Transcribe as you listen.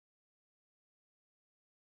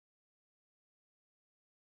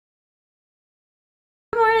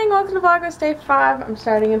morning, welcome to Vlogmas Day 5. I'm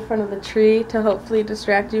starting in front of the tree to hopefully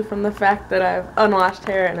distract you from the fact that I've unwashed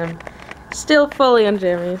hair and I'm still fully on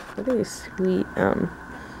jammies. Look at these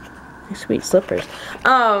sweet slippers.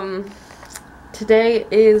 Today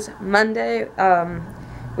is Monday.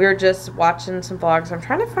 We were just watching some vlogs. I'm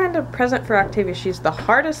trying to find a present for Octavia. She's the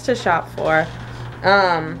hardest to shop for.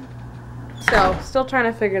 So still trying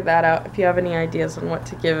to figure that out. If you have any ideas on what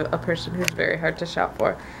to give a person who's very hard to shop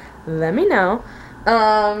for, let me know.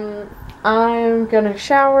 I'm gonna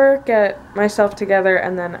shower, get myself together,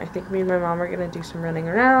 and then I think me and my mom are gonna do some running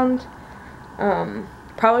around.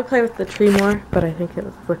 Probably play with the tree more, but I think it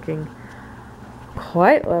was looking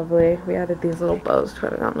quite lovely. We added these little bows to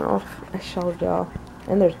it. I don't know if I showed y'all.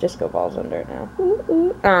 And there's disco balls under it now. Ooh,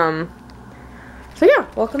 ooh. So yeah,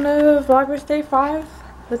 welcome to Vlogmas Day 5.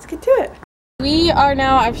 Let's get to it. We are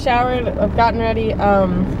now, I've showered, I've gotten ready.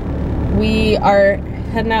 We are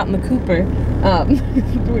heading out in the Cooper,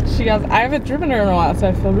 which she has. I haven't driven her in a while, so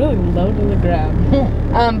I feel really low to the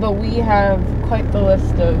ground. But we have quite the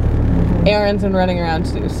list of errands and running around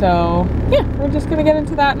to do. So yeah, we're just gonna get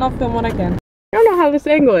into that, and I'll film when I can. I don't know how this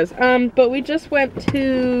angle is, but we just went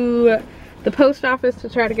to the post office to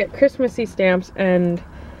try to get Christmassy stamps, and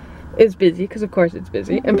it's busy because of course it's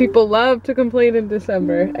busy, and people love to complain in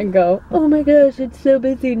December and go, oh my gosh, it's so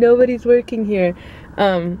busy, nobody's working here.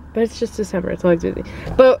 But it's just December, it's always busy.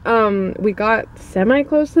 But we got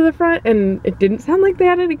semi-close to the front and it didn't sound like they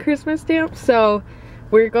had any Christmas stamps, so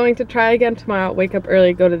we're going to try again tomorrow, wake up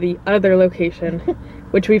early, go to the other location,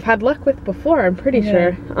 which we've had luck with before, I'm pretty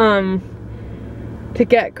sure, to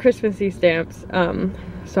get Christmassy stamps,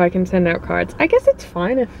 so I can send out cards. I guess it's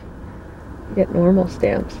fine if you get normal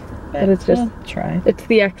stamps, but it's just, try. It's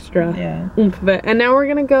the extra oomph of it. And now we're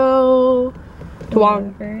gonna go to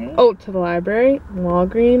to the library,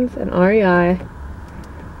 Walgreens, and REI.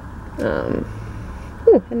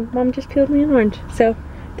 Ooh, and Mom just peeled me an orange, so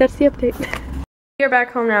that's the update. We're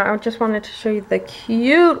back home now. I just wanted to show you the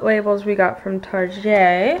cute labels we got from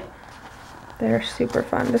Target. They're super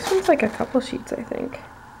fun. This one's like a couple sheets, I think.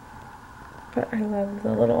 But I love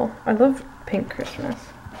the little, I love Pink Christmas.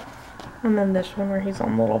 And then this one where he's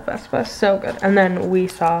on the little Vespa, so good. And then we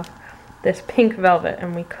saw this pink velvet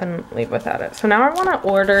and we couldn't leave without it. So now I want to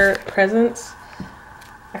order presents.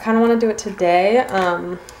 I kind of want to do it today,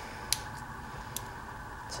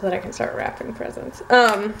 so that I can start wrapping presents.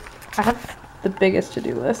 I have the biggest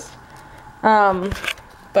to-do list,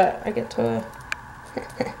 but I get to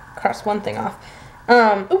cross one thing off.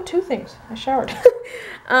 Oh, two things. I showered.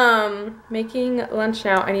 Making lunch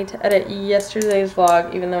now. I need to edit yesterday's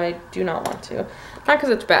vlog, even though I do not want to. Not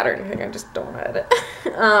because it's bad or anything, I just don't want to edit.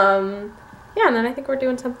 Yeah, and then I think we're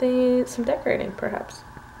doing some decorating, perhaps.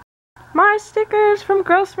 My stickers from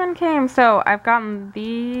Grossman came. So I've gotten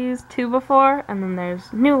these two before, and then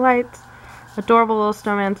there's new lights, adorable little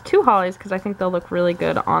snowmans, two hollies, because I think they'll look really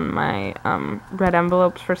good on my red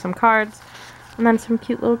envelopes for some cards. And then some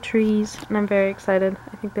cute little trees, and I'm very excited.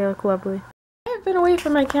 I think they look lovely. I've been away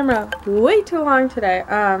from my camera way too long today.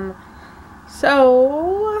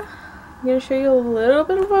 So I'm gonna show you a little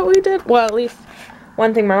bit of what we did. Well, at least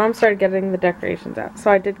one thing. My mom started getting the decorations out, so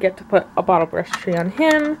I did get to put a bottle brush tree on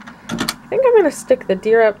him. I think I'm gonna stick the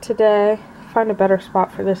deer up today. Find a better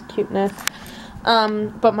spot for this cuteness.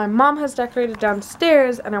 But my mom has decorated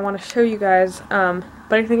downstairs, and I want to show you guys. But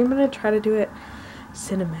I think I'm gonna try to do it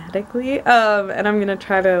cinematically, and I'm gonna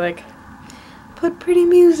try to like put pretty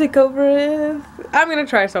music over it. I'm gonna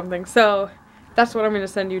try something, so that's what I'm gonna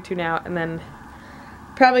send you to now, and then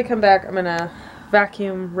probably come back. I'm gonna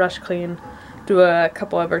vacuum, rush clean, do a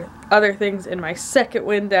couple of other things in my second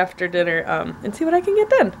wind after dinner, and see what I can get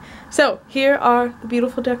done. So here are the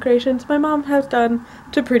beautiful decorations my mom has done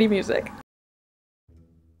to pretty music.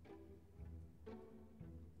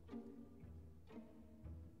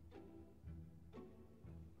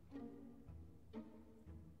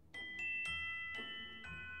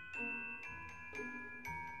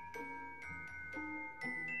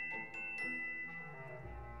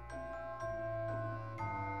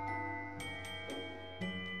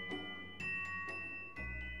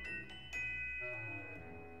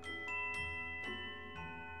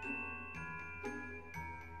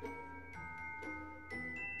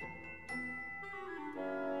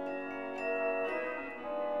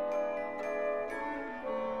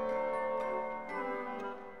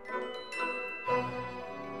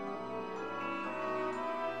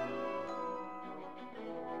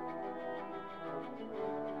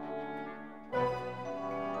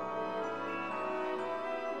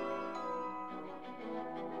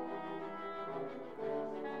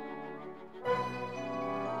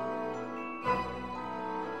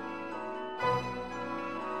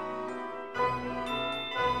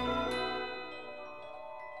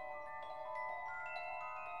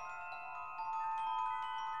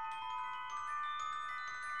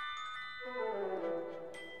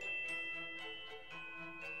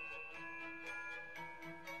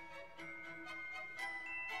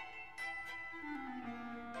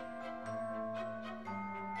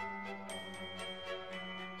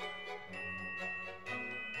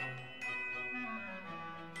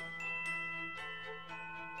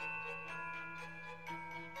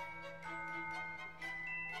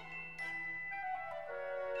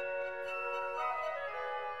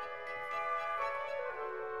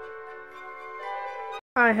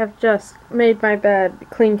 I have just made my bed,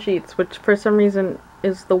 clean sheets, which for some reason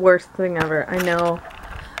is the worst thing ever. I know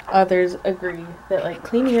others agree that like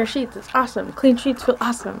cleaning your sheets is awesome. Clean sheets feel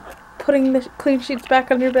awesome. Putting the clean sheets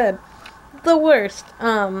back on your bed, the worst.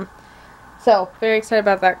 So very excited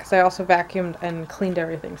about that because I also vacuumed and cleaned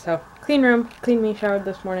everything. So clean room, clean me, showered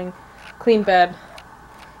this morning, clean bed,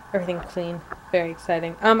 everything clean. Very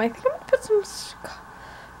exciting. I think I'm gonna put some.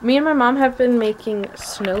 Me and my mom have been making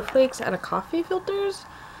snowflakes out of coffee filters,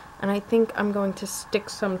 and I think I'm going to stick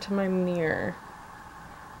some to my mirror,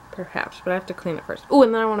 perhaps, but I have to clean it first. Oh,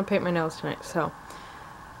 and then I want to paint my nails tonight, so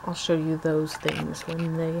I'll show you those things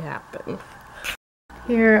when they happen.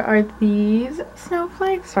 Here are these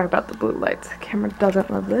snowflakes. Sorry about the blue lights. The camera doesn't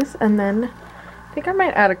love this. And then I think I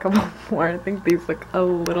might add a couple more. I think these look a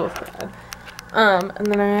little sad. And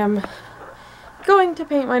then I am going to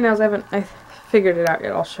paint my nails. I figured it out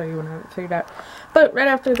yet. I'll show you when I have it figured out. But right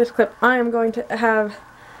after this clip, I am going to have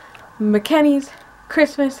Makennys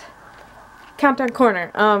Christmas Countdown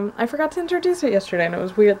Corner. I forgot to introduce it yesterday, and it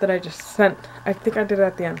was weird that I think I did it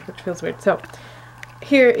at the end, which feels weird. So,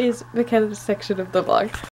 here is Makennys section of the vlog.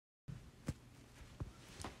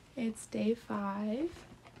 It's day 5.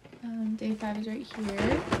 Day 5 is right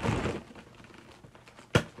here.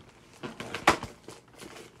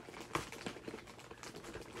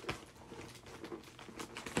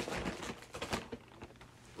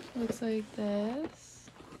 Looks like this.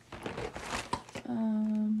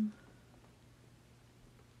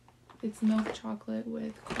 It's milk chocolate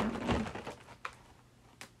with caramel.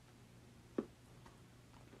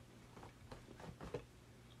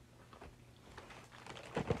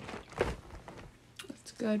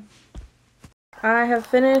 It's good. I have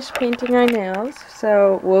finished painting my nails,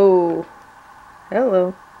 so, whoa,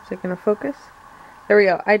 hello, is it gonna focus? There we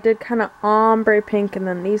go. I did kind of ombre pink, and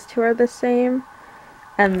then these two are the same,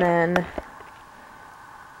 and then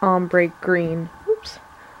ombre green, oops,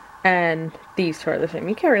 and these two are the same.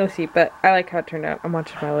 You can't really see, but I like how it turned out. I'm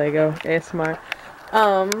watching my Lego ASMR.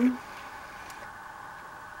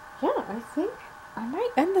 Yeah, I think I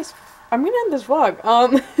might end this, I'm gonna end this vlog.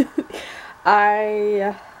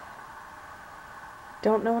 I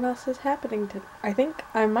don't know what else is happening I think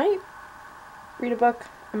I might read a book.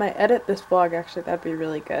 I might edit this vlog, actually. That'd be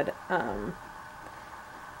really good.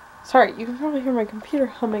 Sorry, you can probably hear my computer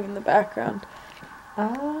humming in the background.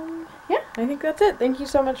 Yeah, I think that's it. Thank you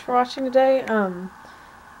so much for watching today.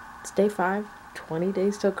 It's day 5, 20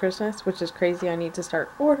 days till Christmas, which is crazy. I need to start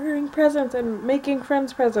ordering presents and making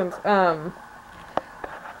friends presents.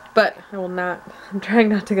 But I will not, I'm trying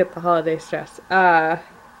not to get the holiday stress.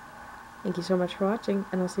 Thank you so much for watching,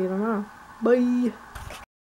 and I'll see you tomorrow. Bye!